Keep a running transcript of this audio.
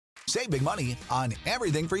Save big money on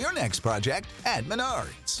everything for your next project at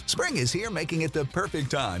Menards. Spring is here, making it the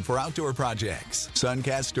perfect time for outdoor projects.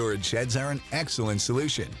 Suncast storage sheds are an excellent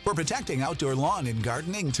solution for protecting outdoor lawn and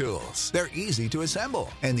gardening tools. They're easy to assemble,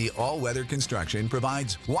 and the all-weather construction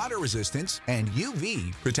provides water resistance and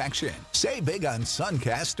UV protection. Save big on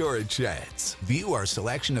Suncast storage sheds. View our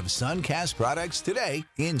selection of Suncast products today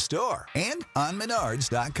in store and on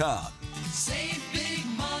Menards.com. Save big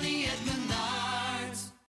money at Menards.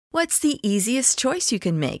 What's the easiest choice you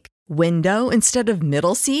can make? Window instead of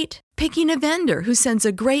middle seat? Picking a vendor who sends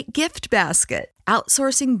a great gift basket?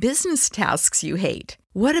 Outsourcing business tasks you hate?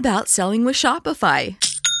 What about selling with Shopify?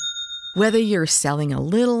 Whether you're selling a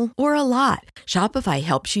little or a lot, Shopify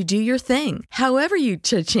helps you do your thing, however you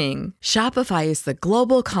cha-ching. Shopify is the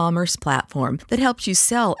global commerce platform that helps you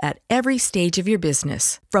sell at every stage of your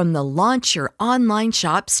business. From the launch your online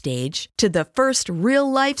shop stage to the first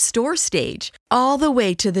real-life store stage, all the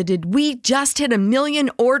way to the did we just hit 1 million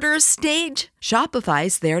orders stage.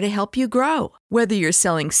 Shopify's there to help you grow. Whether you're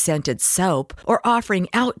selling scented soap or offering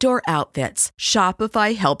outdoor outfits,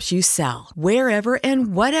 Shopify helps you sell. Wherever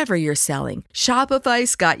and whatever you're selling,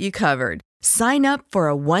 Shopify's got you covered. Sign up for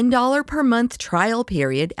a $1 per month trial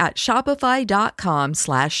period at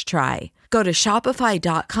shopify.com/try. Go to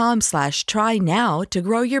shopify.com/try now to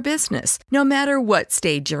grow your business, no matter what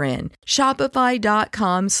stage you're in.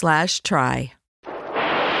 Shopify.com/try.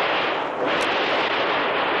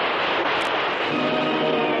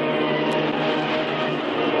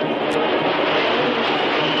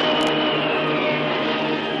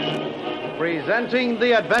 Presenting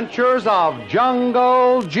the adventures of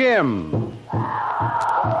Jungle Jim.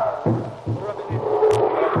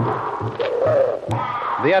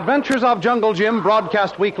 The Adventures of Jungle Jim,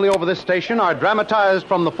 broadcast weekly over this station, are dramatized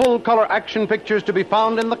from the full-color action pictures to be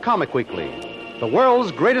found in the Comic Weekly, the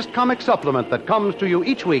world's greatest comic supplement that comes to you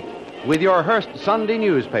each week with your Hearst Sunday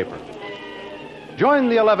newspaper. Join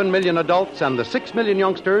the 11 million adults and the 6 million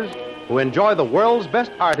youngsters who enjoy the world's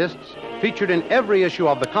best artists featured in every issue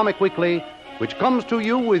of the Comic Weekly, which comes to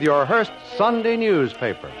you with your Hearst Sunday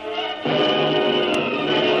newspaper.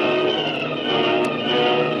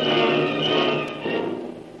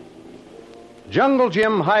 Jungle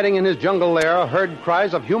Jim, hiding in his jungle lair, heard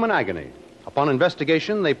cries of human agony. Upon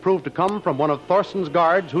investigation, they proved to come from one of Thorson's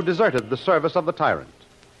guards who deserted the service of the tyrant.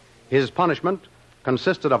 His punishment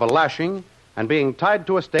consisted of a lashing and being tied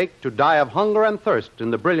to a stake to die of hunger and thirst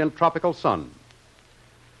in the brilliant tropical sun.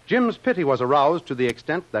 Jim's pity was aroused to the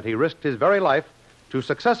extent that he risked his very life to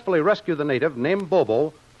successfully rescue the native named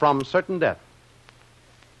Bobo from certain death.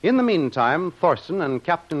 In the meantime, Thorson and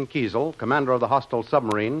Captain Kiesel, commander of the hostile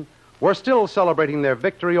submarine, were still celebrating their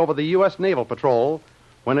victory over the U.S. Naval Patrol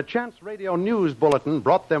when a chance radio news bulletin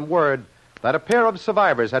brought them word that a pair of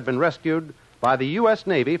survivors had been rescued by the U.S.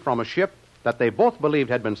 Navy from a ship that they both believed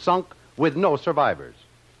had been sunk with no survivors.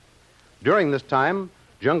 During this time,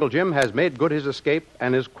 Jungle Jim has made good his escape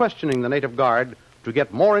and is questioning the native guard to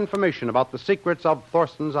get more information about the secrets of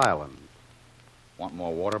Thorson's Island. Want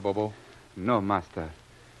more water, Bobo? No, Master.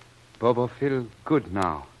 Bobo feel good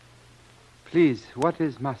now. Please, what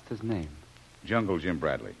is Master's name? Jungle Jim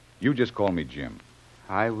Bradley. You just call me Jim.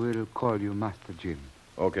 I will call you Master Jim.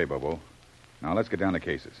 Okay, Bobo. Now let's get down to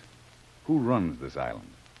cases. Who runs this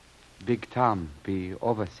island? Big Tom be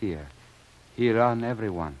overseer. He run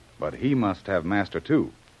everyone. But he must have master,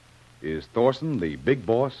 too. Is Thorson the big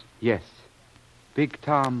boss? Yes. Big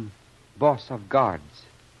Tom, boss of guards.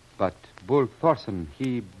 But Bull Thorson,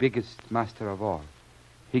 he biggest master of all.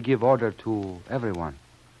 He give order to everyone.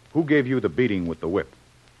 Who gave you the beating with the whip?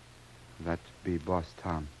 That be Boss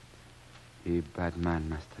Tom. He bad man,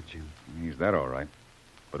 Master Jim. He's that all right.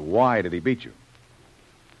 But why did he beat you?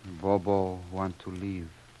 Bobo want to leave.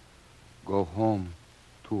 Go home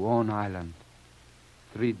to own island.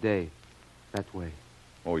 3 days that way.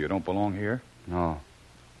 Oh, you don't belong here? No,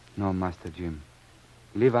 Master Jim.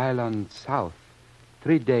 Leave island south.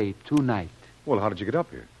 3 days, 2 nights. Well, how did you get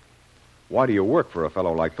up here? Why do you work for a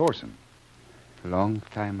fellow like Thorson? Long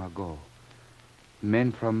time ago,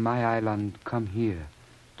 men from my island come here,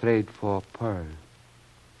 trade for pearl.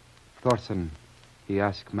 Thorson, he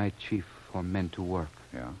ask my chief for men to work.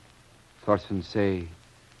 Yeah? Thorson say,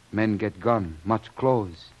 men get gun, much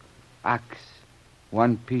clothes, axe,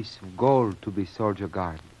 1 piece of gold to be soldier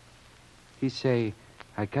guard. He say,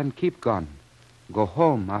 I can keep gun, go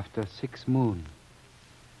home after 6 moon.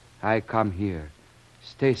 I come here,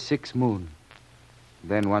 stay 6 moon,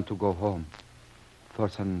 then want to go home.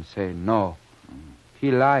 Thorson say no.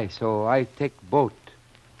 He lie, so I take boat.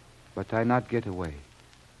 But I not get away.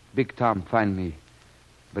 Big Tom find me,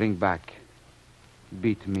 bring back,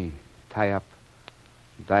 beat me, tie up,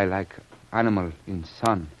 Die like animal in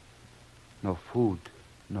sun. No food,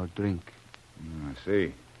 no drink. I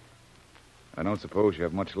see. I don't suppose you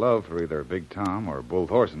have much love for either Big Tom or Bull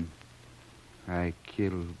Thorson. I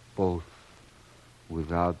kill both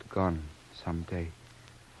without gun someday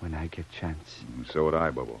when I get chance. So would I,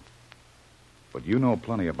 Bobo. But you know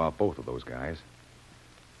plenty about both of those guys.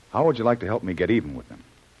 How would you like to help me get even with them?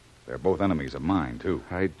 They're both enemies of mine, too.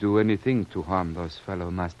 I'd do anything to harm those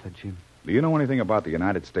fellow, Master Jim. Do you know anything about the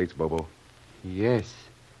United States, Bobo? Yes.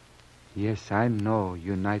 Yes, I know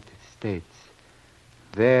United States.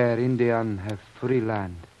 There, Indian have free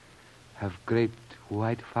land, have great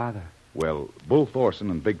white father. Well, Bull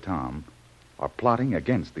Thorson and Big Tom are plotting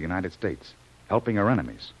against the United States, helping our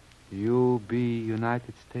enemies. You be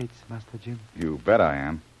United States, Master Jim? You bet I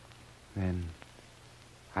am. Then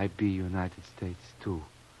I be United States, too.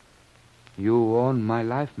 You own my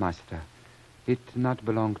life, Master. It not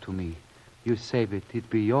belong to me. You save it, it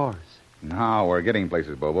be yours. Now we're getting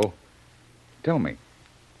places, Bobo. Tell me,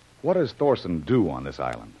 what does Thorson do on this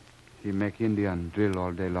island? He make Indian drill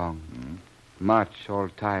all day long. March all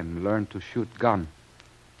time, learn to shoot gun.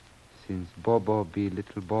 Since Bobo be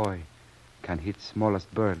little boy, can hit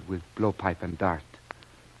smallest bird with blowpipe and dart.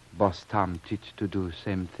 Boss Tom teach to do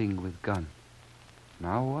same thing with gun.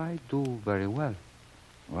 Now I do very well.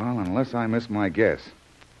 Well, unless I miss my guess,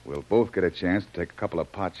 we'll both get a chance to take a couple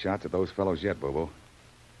of pot shots at those fellows yet, Bobo.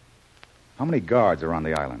 How many guards are on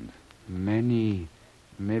the island? Many,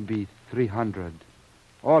 maybe 300.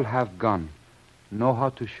 All have gun. Know how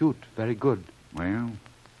to shoot very good. Well,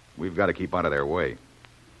 we've got to keep out of their way.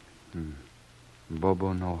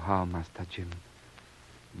 Bobo know how, Master Jim.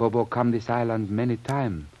 Bobo come this island many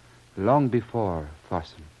time, long before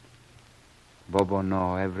Thorson. Bobo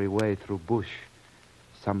know every way through bush.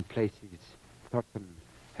 Some places Thorson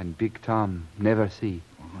and Big Tom never see.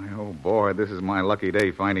 Oh, boy, this is my lucky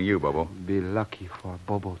day finding you, Bobo. Be lucky for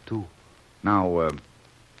Bobo, too. Now,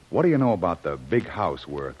 what do you know about the big house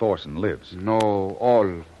where Thorson lives? Know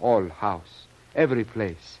all house. Every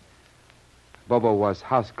place. Bobo was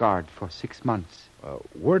house guard for 6 months.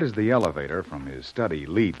 Where does the elevator from his study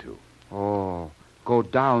lead to? Oh, go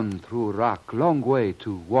down through rock, long way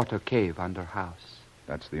to water cave under house.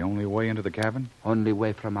 That's the only way into the cabin? Only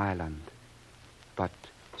way from island. But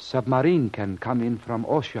submarine can come in from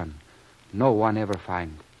ocean. No one ever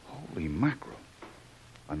find. Holy mackerel.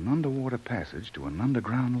 An underwater passage to an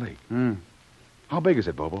underground lake. How big is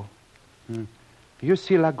it, Bobo? You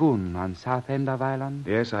see lagoon on south end of island?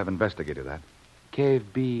 Yes, I've investigated that.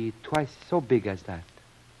 Cave be twice so big as that.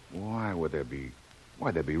 Why'd there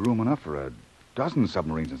be room enough for a dozen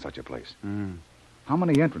submarines in such a place? How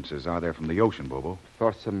many entrances are there from the ocean, Bobo?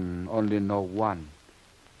 Thorson only know one.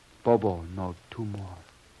 Bobo know 2 more.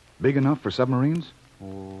 Big enough for submarines?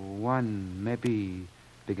 One maybe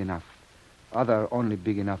big enough. Other only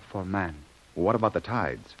big enough for man. What about the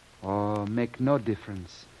tides? Make no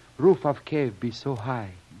difference. Roof of cave be so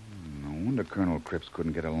high. No wonder Colonel Cripps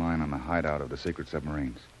couldn't get a line on the hideout of the secret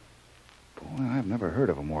submarines. Boy, I've never heard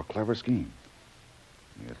of a more clever scheme.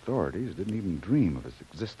 The authorities didn't even dream of its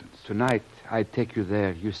existence. Tonight, I take you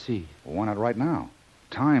there, you see. Well, why not right now?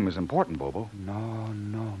 Time is important, Bobo. No.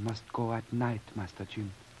 Must go at night, Master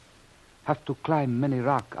Jim. Have to climb many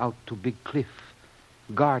rock out to big cliff.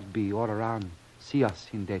 Guard be all around. See us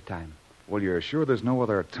in daytime. Well, you're sure there's no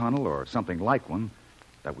other tunnel or something like one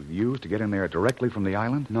that we've used to get in there directly from the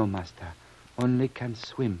island? No, Master. Only can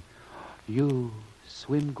swim. You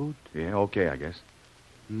swim good? Yeah, okay, I guess.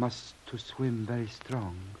 Must to swim very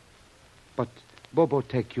strong. But Bobo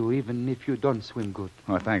take you even if you don't swim good.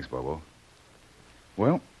 Oh, thanks, Bobo.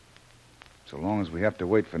 Well, so long as we have to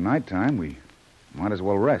wait for nighttime, we might as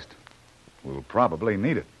well rest. We'll probably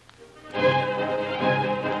need it.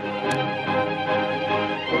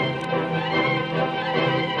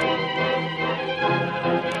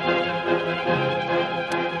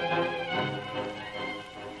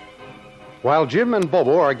 While Jim and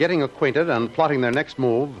Bobo are getting acquainted and plotting their next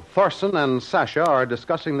move, Thorson and Sasha are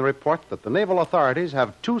discussing the report that the naval authorities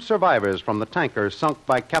have 2 survivors from the tanker sunk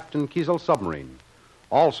by Captain Kiesel's submarine.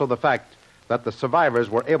 Also the fact that the survivors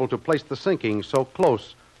were able to place the sinking so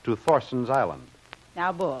close to Thorson's island.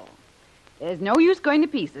 Now, Bull, there's no use going to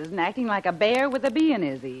pieces and acting like a bear with a bee in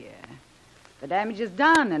his ear. The damage is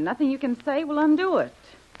done, and nothing you can say will undo it.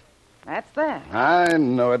 That's that. I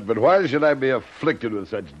know it, but why should I be afflicted with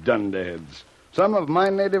such dunderheads? Some of my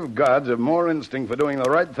native gods have more instinct for doing the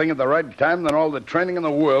right thing at the right time than all the training in the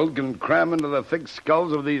world can cram into the thick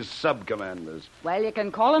skulls of these sub-commanders. Well, you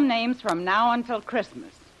can call them names from now until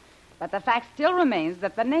Christmas. But the fact still remains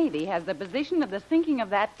that the Navy has the position of the sinking of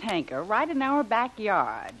that tanker right in our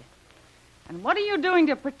backyard. And what are you doing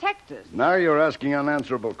to protect us? Now you're asking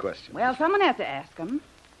unanswerable questions. Well, someone has to ask them.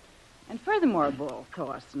 And furthermore, Bull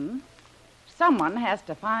Thorson, someone has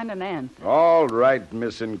to find an answer. All right,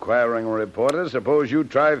 Miss Inquiring Reporter. Suppose you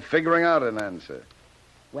try figuring out an answer.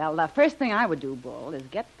 Well, the first thing I would do, Bull, is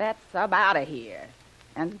get that sub out of here.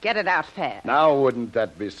 And get it out fast. Now, wouldn't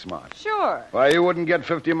that be smart? Sure. Why, you wouldn't get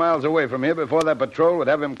 50 miles away from here before that patrol would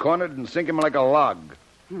have him cornered and sink him like a log.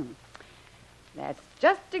 That's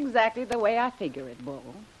just exactly the way I figure it,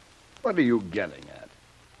 Bull. What are you getting at?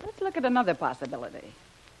 Let's look at another possibility.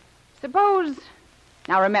 Suppose...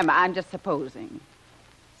 Now, remember, I'm just supposing.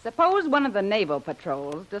 Suppose one of the naval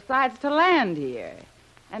patrols decides to land here,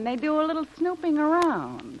 and they do a little snooping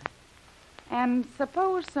around. And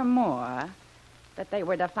suppose some more that they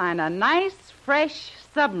were to find a nice, fresh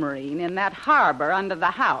submarine in that harbor under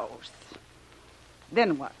the house.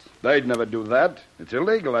 Then what? They'd never do that. It's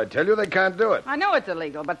illegal, I tell you. They can't do it. I know it's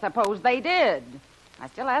illegal, but suppose they did. I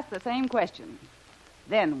still ask the same question.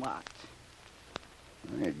 Then what?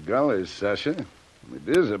 Hey, golly, Sasha.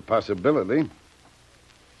 It is a possibility.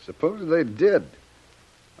 Suppose they did.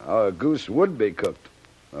 Our goose would be cooked.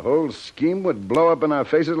 The whole scheme would blow up in our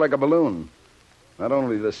faces like a balloon. Not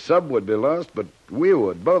only the sub would be lost, but we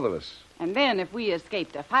would, both of us. And then if we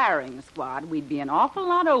escaped a firing squad, we'd be an awful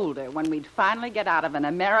lot older when we'd finally get out of an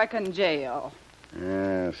American jail.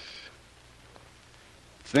 Yes.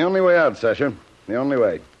 It's the only way out, Sasha. The only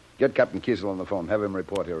way. Get Captain Kiesel on the phone. Have him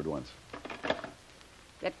report here at once.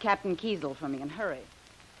 Get Captain Kiesel for me and hurry.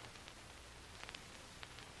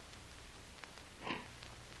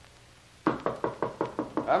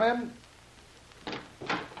 Come in.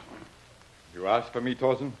 You asked for me,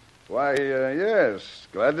 Thorson? Why, yes.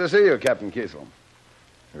 Glad to see you, Captain Kiesel.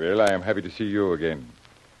 Well, I am happy to see you again.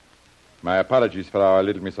 My apologies for our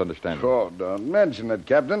little misunderstanding. Oh, don't mention it,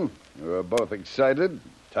 Captain. We were both excited.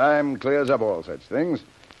 Time clears up all such things.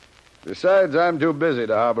 Besides, I'm too busy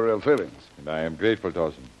to harbor ill feelings. And I am grateful,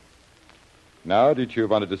 Thorson. Now, did you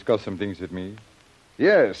want to discuss some things with me?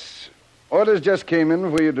 Yes. Orders just came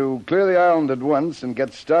in for you to clear the island at once and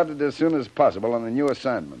get started as soon as possible on the new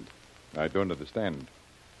assignment. I don't understand.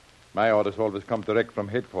 My orders always come direct from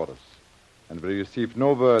headquarters, and we received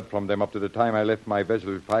no word from them up to the time I left my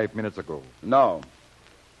vessel 5 minutes ago. No.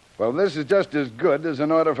 Well, this is just as good as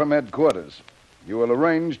an order from headquarters. You will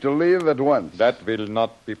arrange to leave at once. That will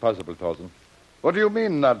not be possible, Thorson. What do you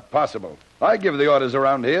mean, not possible? I give the orders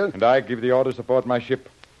around here. And I give the orders aboard my ship.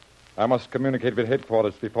 I must communicate with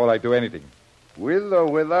headquarters before I do anything. With or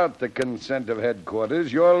without the consent of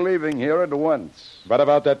headquarters, you're leaving here at once. What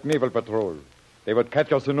about that naval patrol? They would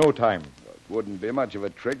catch us in no time. It wouldn't be much of a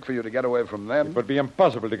trick for you to get away from them. It would be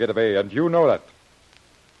impossible to get away, and you know that.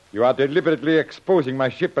 You are deliberately exposing my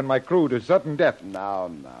ship and my crew to certain death. Now.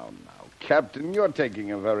 Captain, you're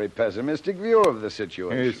taking a very pessimistic view of the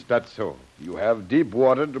situation. Is that so? You have deep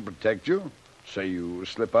water to protect you. Say you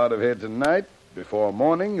slip out of here tonight. Before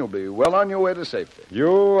morning, you'll be well on your way to safety.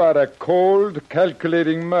 You are a cold,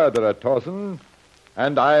 calculating murderer, Thorson,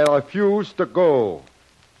 and I refuse to go.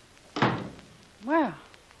 Well,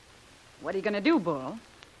 what are you going to do, Bull?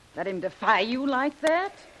 Let him defy you like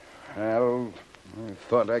that? Well, I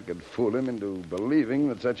thought I could fool him into believing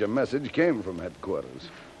that such a message came from headquarters.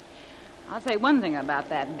 I'll say one thing about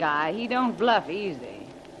that guy. He don't bluff easy.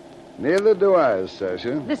 Neither do I,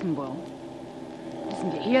 Sasha. Listen, Bull.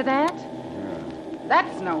 Listen, do you hear that?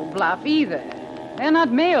 That's no bluff either. They're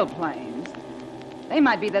not mail planes. They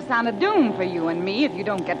might be the sound of doom for you and me if you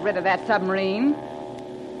don't get rid of that submarine.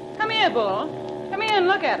 Come here, Bull. Come here and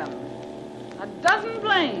look at them. 12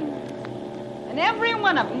 planes. And every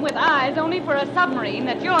one of them with eyes only for a submarine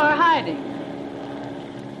that you're hiding.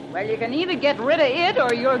 Well, you can either get rid of it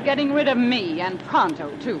or you're getting rid of me, and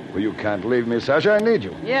pronto, too. Well, you can't leave me, Sasha. I need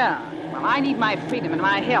you. Yeah. Well, I need my freedom and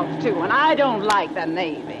my health, too, and I don't like the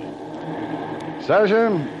Navy. Sasha,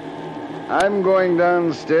 I'm going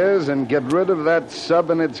downstairs and get rid of that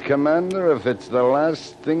sub and its commander if it's the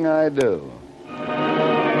last thing I do.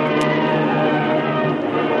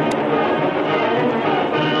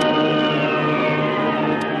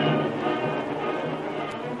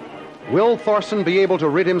 Will Thorson be able to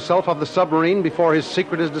rid himself of the submarine before his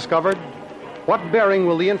secret is discovered? What bearing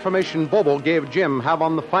will the information Bobo gave Jim have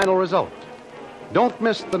on the final result? Don't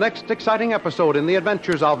miss the next exciting episode in the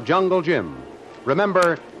adventures of Jungle Jim.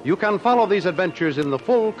 Remember, you can follow these adventures in the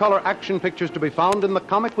full-color action pictures to be found in the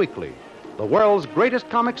Comic Weekly, the world's greatest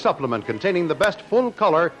comic supplement containing the best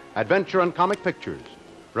full-color adventure and comic pictures.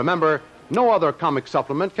 Remember, no other comic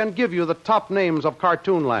supplement can give you the top names of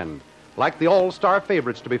Cartoonland, like the all-star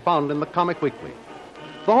favorites to be found in the Comic Weekly.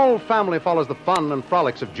 The whole family follows the fun and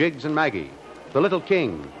frolics of Jiggs and Maggie, the Little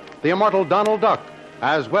King, the immortal Donald Duck,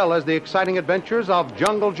 as well as the exciting adventures of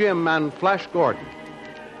Jungle Jim and Flash Gordon.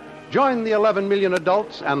 Join the 11 million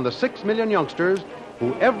adults and the 6 million youngsters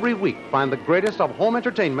who every week find the greatest of home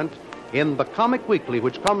entertainment in the Comic Weekly,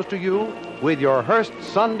 which comes to you with your Hearst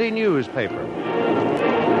Sunday newspaper.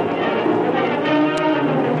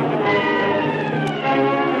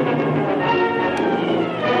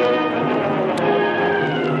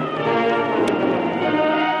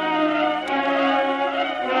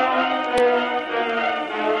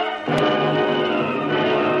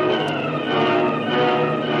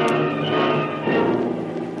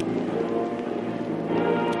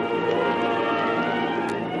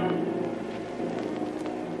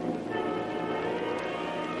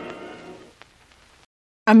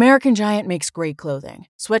 American Giant makes great clothing,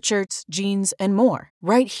 sweatshirts, jeans, and more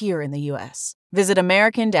right here in the U.S. Visit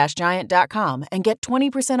American-Giant.com and get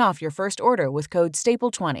 20% off your first order with code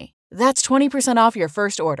STAPLE20. That's 20% off your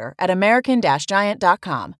first order at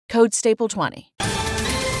American-Giant.com, code STAPLE20.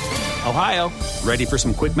 Ohio, ready for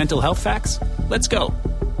some quick mental health facts? Let's go.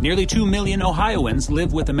 Nearly 2 million Ohioans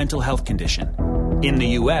live with a mental health condition. In the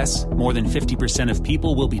U.S., more than 50% of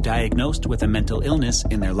people will be diagnosed with a mental illness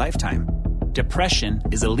in their lifetime. Depression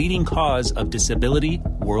is a leading cause of disability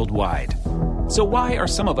worldwide. So why are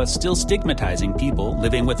some of us still stigmatizing people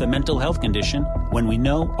living with a mental health condition when we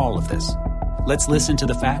know all of this? Let's listen to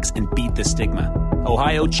the facts and beat the stigma.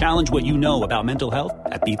 Ohio, challenge what you know about mental health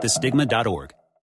at beatthestigma.org.